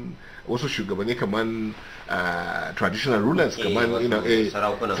wasu shugabanni kamar traditional rulers kamar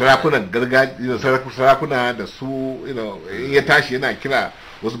sarakunan gargajiya, sarakuna da su in ya tashi yana kira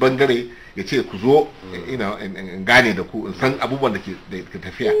wasu bangare ya ce ku zo in gane da ku, in san abubuwan da ke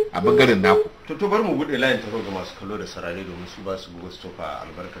tafiya a bangaren naku. To bar mu bude layin taro ga masu kallo da sarari domin su ba su bugo su tofa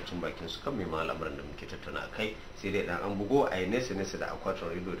albarkacin bakin su kan mai lamarin da muke tattauna kai, sai dai dan an bugo a yi nesa da akwatin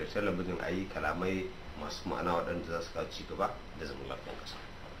rediyo da talabijin a yi kalamai masu ma'ana waɗanda za su kawo ci gaba da zaman lafiyar kasa.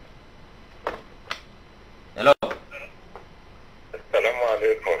 Hello. Assalamu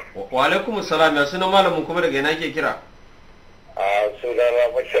alaikum. Wa alaikum assalam. Ya sunan malamin kuma daga ina ke kira?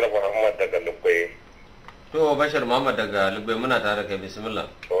 Sunana Bashir Muhammad daga Lugbe. To Bashir Muhammad daga Lugbe, muna tare kai, bismillah.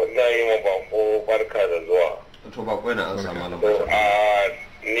 To ina yi ma bako barka da zuwa. To bako yana an samu malam Bashir.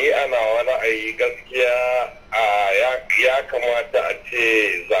 Ni ana wani ayi gaskiya ya kamata a ce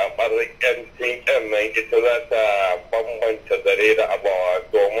zaɓar yancin nan ita za ta bambanta zare da abawa,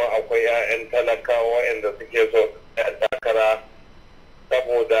 domin akwai 'ya'yan talakawa waɗanda suke so a takara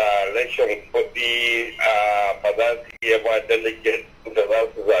saboda rashin kuɗi ba za su iya ba delegate da za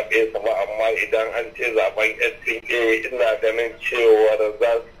su zaɓe su ba, amma idan an ce zaɓen yancin ina ganin cewar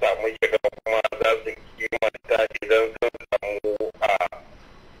za su samu shiga kuma za su kimanta idan sun samu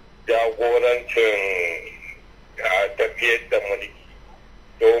jagorancin tafiyar da mulki,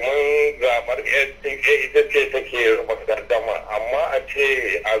 domin zaɓar NTA ita ce take rufa gardama, amma a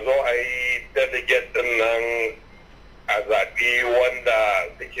ce a zo a yi delegate ɗin nan a zaɓi wanda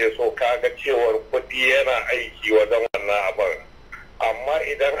suke so, kaga cewar kuɗi yana aiki wajen wannan abin. Amma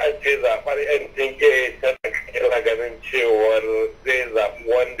idan an ce zaɓar NTA tana kira ganin cewar zai zaɓi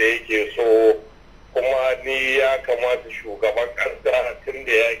wanda yake so, kuma ni ya kamata shugaban ƙasa tun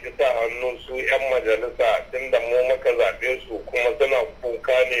da ya ƙi sa hannu su 'yan majalisa tun da mu muka zaɓe su kuma suna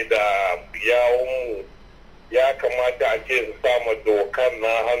kuka ne da yawunmu, ya kamata a ce su sama dokar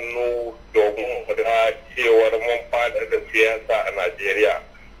na hannu domin da cewar mun fada da siyasa a Najeriya.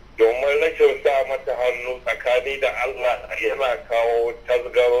 Domin rashin sa mata hannu tsakani da Allah yana kawo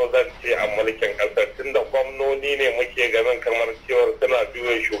tasgaro zance a mulkin ƙasar, tun da gwamnoni ne muke ganin kamar cewar suna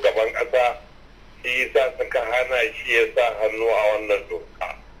juya shugaban ƙasa, shi yasa suka hana shi ya sa hannu a wannan doka.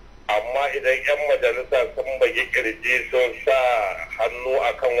 Amma idan 'yan majalisa sun bagi kirji sun sa hannu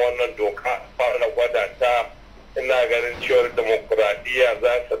akan wannan doka fara gwada ta, ina ganin cewar demokuraɗiyya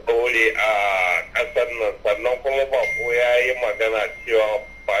za ta ɗore a ƙasar nan. Sannan kuma bako ya yi magana cewa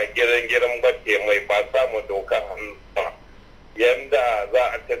ba girin ba ke mai ba samu doka hannu ba, yanda za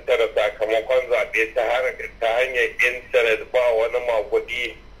a tattara sakamakon zaɓe ta hanyar intanet ba wani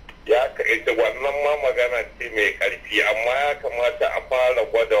maguɗi, ya kaita wannan ma magana ce mai ƙarfi, amma ya kamata a fara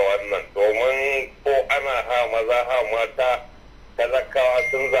gwada wannan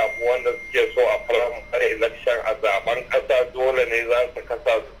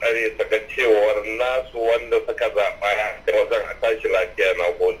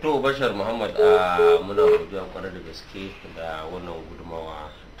To Bashar Muhammad muna godiya kwarai da gaske da wannan gudumawa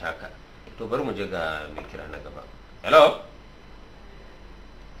taka. To bari mu je ga mai kira na gaba. Hello?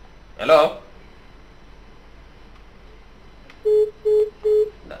 Hello?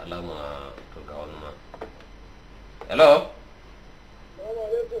 Da alama to ga wani ma. Hello?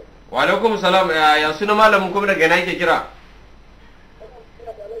 Wa alaikum salam, ya suna malamin kuma daga ina yake kira?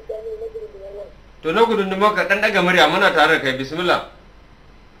 To na gudun maka dan daga murya muna tare da kai, bismillah.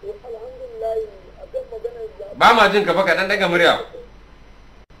 Ba ma jin ka fa ka dan daga murya.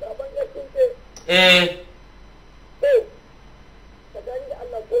 Eh.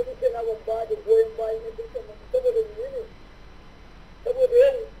 Saboda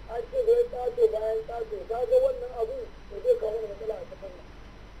yau an ce zai taso bayan taso, ta ga wannan abu da zai kawo mana matsala a kasar nan.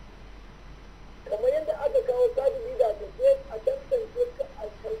 Kamar yadda aka kawo tajiri da ta ce a tantance ka a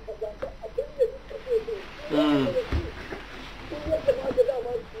karkaza ka a tantance ka ce ce. Sun yadda ma ga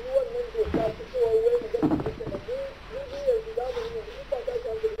dama su yi wannan doka su cewa wai mu gani su ce na mu yanzu zamani yanzu in ba ta shi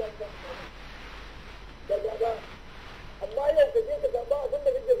hankali za ta da gaba. Amma yau ka je ka gaba abin da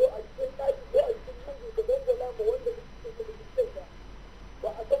kake so a cikin ɗaki ko a cikin lungu ka dangana ma wanda kake so ka cikin ba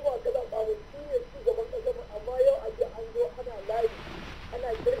a san wa kaza ba ne shi ne ci gaban ƙasar amma yau a ce an zo ana layi ana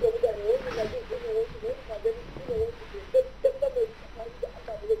kirga mutane wani na jin shi ne wani na ganin shi ne wani ke gaskiyar da mai tsakani da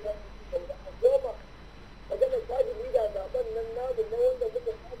Allah da zai samu ci gaba a goma magana tajiri da zaben nan namu na wanda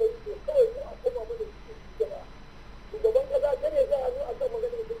muka saba yi to kawai mu a koma mana cikin ci gaba shugaban ƙasa kan ya sa hannu a kan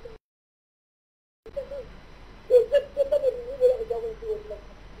magana da to gaskiyar lamarin ni ba za ka samu shi wannan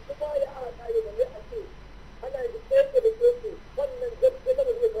kuma ya a kare da mai a ce ana yi tsaye da tsaye wannan gaskiyar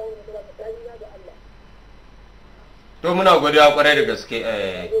lamarin ya kawo matsala tsakanina da Allah. To muna godiya kwarai da gaske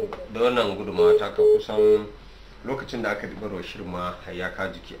da wannan gudunmawa ta ka kusan lokacin da aka dibarwa shirma ya ka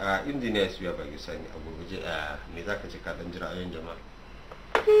jiki a injiniya su ya bagi sani a gurguje me za ka ce ka dan jira ayon jama'a.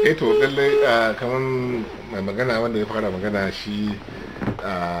 To lallai kamar mai magana wanda ya fara magana shi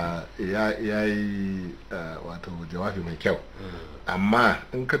ya yi wato jawabi mai kyau, amma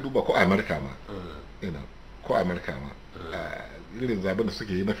in ka duba ko amurka ma ko amurka ma irin zaben da suke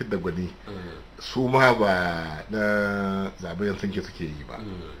yi na fidda gwani su ma ba na zaben sanke suke yi ba,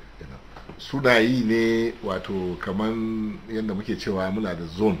 suna yi ne wato kamar yadda muke cewa muna da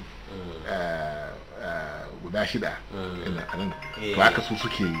zone guda shida a nan, to haka su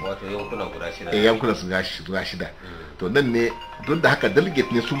suke yi wato yankuna guda shida, yankuna su guda shida, to nan ne don da haka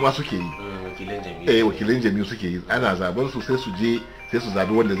delegate ne su ma suke yi, wakilan jami'u suke yi, ana zaben su sai su je sai su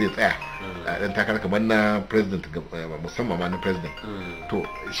zabi wanda zai tsaya a dan takara kamar na president, musamman ma na president. To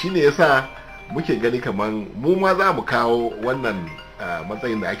shine yasa muke gani kamar mu ma za mu kawo wannan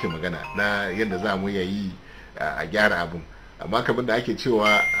matsayin da ake magana na yadda za mu yi a gyara abun, amma kamar da ake cewa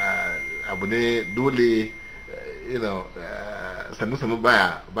abu ne dole sannu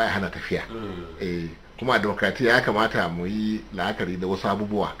baya hana tafiya. Kuma a demokratiya ya kamata mu yi la'akari da wasu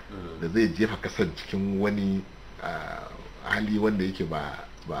abubuwa da zai jefa kasar cikin wani hali wanda yake ba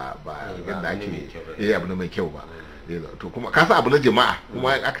yadda ake abu na mai kyau ba. To kuma kasa abu na jama'a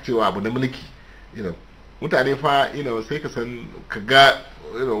kuma aka cewa abu na mulki, mutane fa sai ka san ka ga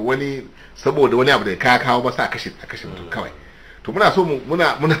wani saboda wani abu da ka kawo ba sa kashe mutum kawai. To muna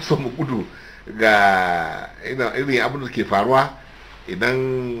so mu gudu ga irin abin da ke faruwa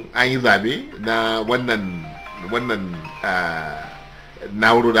idan an yi zabe na wannan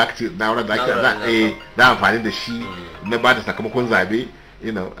na'urar da ake za amfani da shi na ba da sakamakon zabe,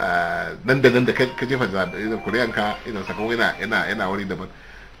 nan da nan da ka jefa kuriyanka sakamakon yana wani daban.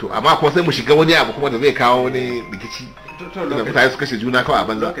 To amma kuma sai mu shiga wani abu kuma da zai kawo wani rikici, mutane su kashe juna kawai a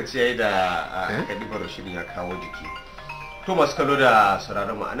banza. Lokaci yayi da kadibar shirin ya kawo jiki. To masu kallo da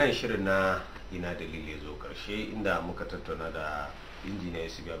sauraron mu anan shirin na ina dalili zo karshe, inda muka tattauna da injiniya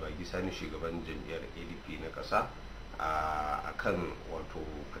su biya bagi Sani, shugaban jam'iyyar ADP na kasa, a kan wato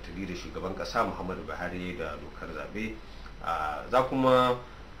katali da shugaban kasa Muhammadu Buhari da dokar zabe. Za kuma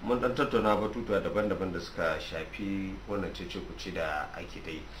mun dan tattauna batutuwa daban-daban da suka shafi wannan cece kuce da ake ta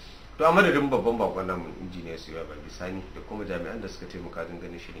yi. To a madadin babban bakon namu injiniya su biya bagi Sani da kuma jami'an da suka taimaka don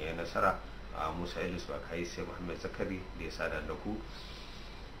ganin shirin ya nasara, Musa Ilisu Akai, sai Muhammad Zakari da ya sada da ku,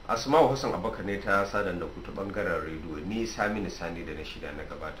 Asma'u Hassan Abubakar ne ta sada da ku ta bangaren rediyo, ni Saminu Sani da na shida na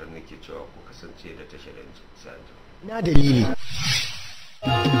gabatar nake cewa ku kasance da tashar Yanci. Ina dalili.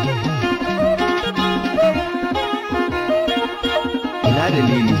 Ina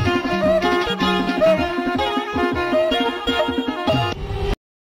dalili.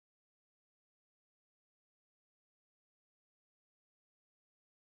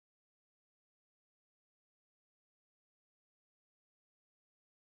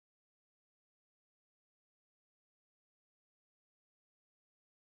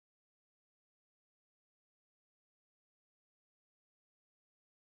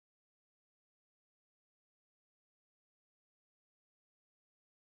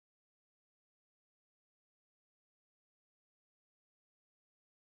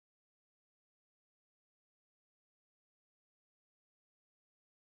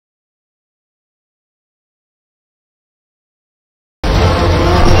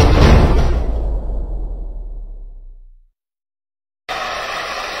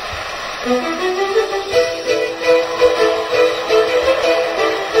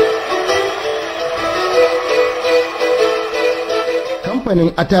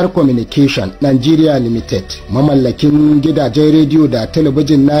 Kamfanin Atar Communication Nigeria Limited mamallakin gidajen rediyo da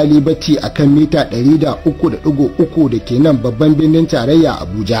talabijin na Liberty akan mita 103.3 da ke nan babban birnin tarayya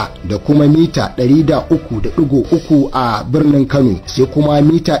Abuja da kuma mita 103.3 a birnin Kano, sai kuma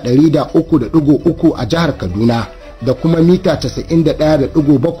mita 103.3 a jihar Kaduna da kuma mita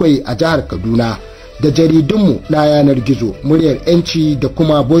 91.7 a jihar Kaduna, da jaridunmu na yanar gizo Muryar Yanci da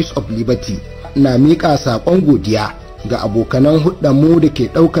kuma Voice of Liberty. Na miƙa saƙon godiya ga abokanan hudanmu da ke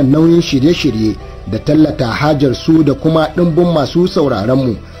ɗaukan nauyin shirye-shirye da tallata hajar su da kuma ɗimbin masu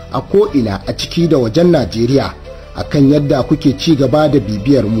sauraronmu a ko'ina a ciki da wajen Najeriya akan yadda kuke ci gaba da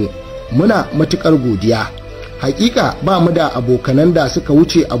bibiyar mu. Muna matuƙar godiya. Hakika ba mu da abokanan da suka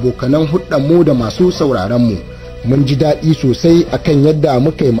wuce abokanan hudanmu da masu sauraronmu. Mun ji daɗi sosai akan yadda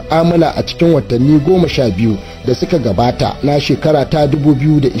muka yi mu'amala a cikin watanni 12 da suka gabata na shekara ta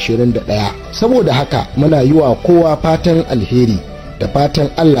 2021. Saboda haka muna yi wa kowa fatan alheri da fatan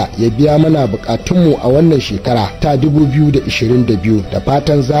Allah ya biya mana bukatunmu a wannan shekara ta 2022, da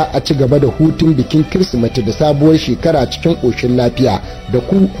fatan za a ci gaba da hutun bikin Kirsimeti da sabuwar shekara cikin ƙoshin lafiya da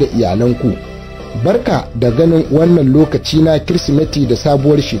ku da iyalanku. Barka da ganin wannan lokaci na Kirsimeti da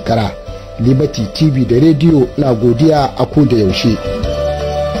sabuwar shekara. Liberty TV da rediyo na godiya a koda yaushe.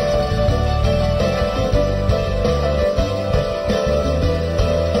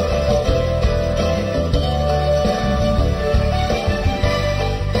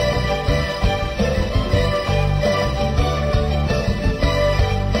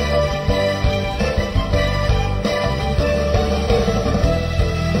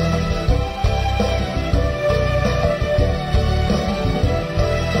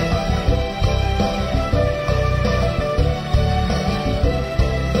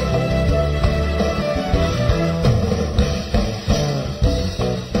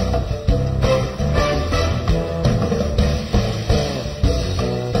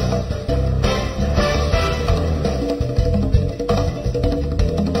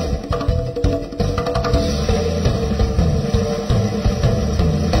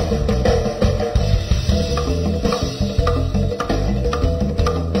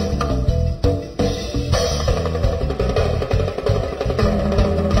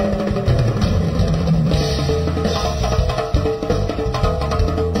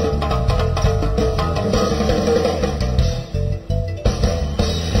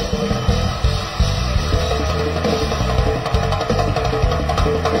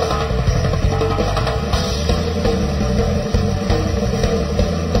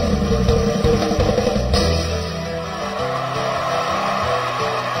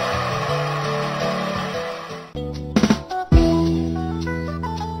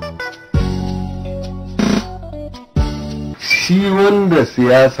 shi wanda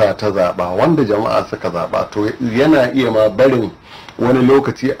siyasa ta zaba, wanda jama'a suka zaba, to yana iya ma barin wani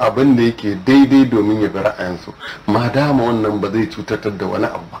lokaci abin da yake daidai domin ya bi ra'ayinsu, ma dama wannan ba zai cutatar da wani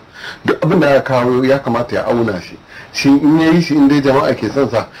abu ba. Duk abin da aka kawo ya kamata ya auna shi, shin in yayi shi in dai jama'a ke son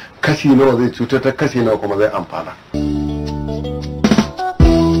sa, kashi nawa zai cutatar, kashi nawa kuma zai amfana.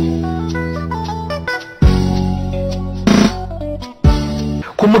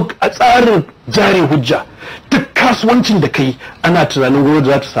 Kuma a tsarin jari hujja duk kasuwancin da kai ana tunanin gwamnati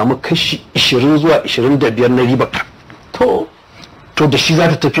za ta samu kashi 20 zuwa 25 na riba. To da shi za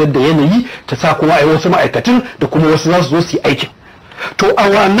ta tafiyar da yanayi, ta sa kuma a yi wasu ma'aikatan da kuma wasu za su zo su yi aikin. To a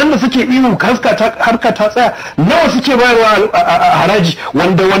wannan da suke ihun harka ta tsaya, nawa suke bayarwa a haraji,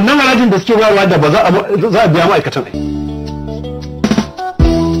 wanda wannan harajin da suke bayarwa da ba za a biya ma'aikatan aiki.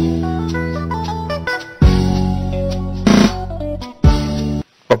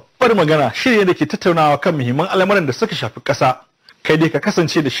 Babbar magana shirin da ke tattaunawa kan muhimman al'amuran da suka shafi ƙasa. Kai dai ka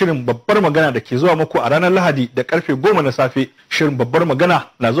kasance da shirin babbar magana da ke zuwa muku a ranar Lahadi da karfe 10 na safe. Shirin babbar magana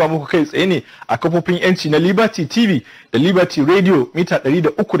na zuwa muku kai tsaye ne a kafofin yanci na Liberty TV da Liberty Radio mita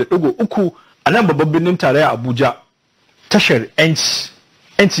 103.3 a nan babban birnin tarayya Abuja. Tashar Yanci,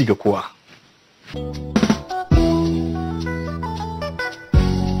 yanci ga kowa.